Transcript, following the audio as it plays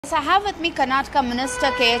So I have with me Karnataka Minister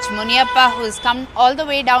KH Muniyappa, who has come all the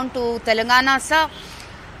way down to Telangana. Sir,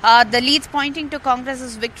 the leads pointing to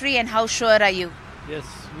Congress's victory, and how sure are you? Yes,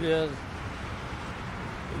 we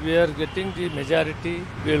are getting the majority.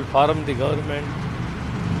 We will form the government.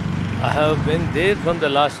 I have been there from the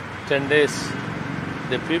last 10 days.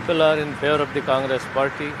 The people are in favor of the Congress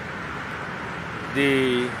party.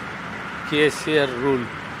 The KCR rule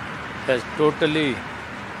has totally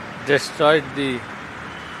destroyed the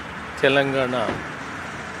Telangana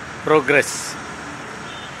progress.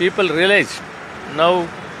 People realize now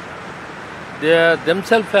they are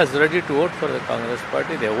themselves as ready to vote for the Congress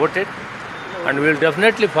party. They voted, and we will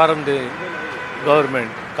definitely form the government,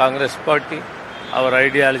 Congress party, our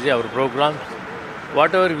ideology, our programs.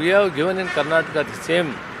 Whatever we have given in Karnataka, the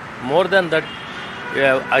same, more than that, we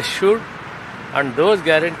have assured, and those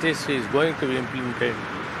guarantees is going to be implemented.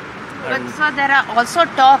 But sir, there are also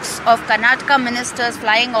talks of Karnataka ministers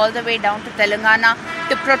flying all the way down to Telangana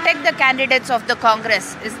to protect the candidates of the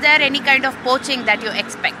Congress. Is there any kind of poaching that you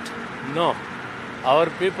expect? No. Our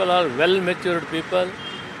people are well-matured people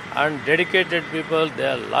and dedicated people. They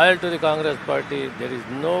are loyal to the Congress party. There is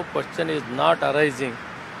no question is not arising.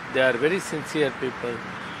 They are very sincere people.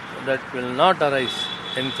 That will not arise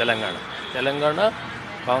in Telangana. Telangana,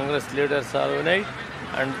 Congress leaders are united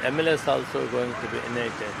and MLAs also going to be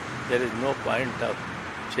united. There is no point of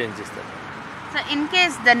changes there. So in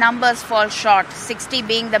case the numbers fall short, 60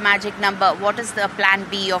 being the magic number, what is the plan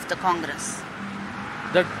B of the Congress?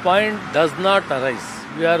 That point does not arise.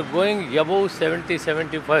 We are going above 70,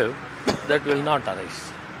 75. That will not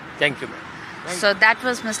arise. Thank you, ma'am. So that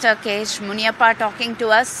was Mr. KH Muniyappa talking to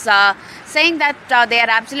us, saying that they are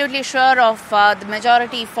absolutely sure of the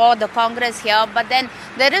majority for the Congress here. But then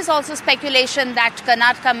there is also speculation that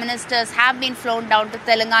Karnataka ministers have been flown down to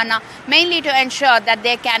Telangana mainly to ensure that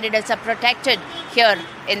their candidates are protected here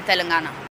in Telangana.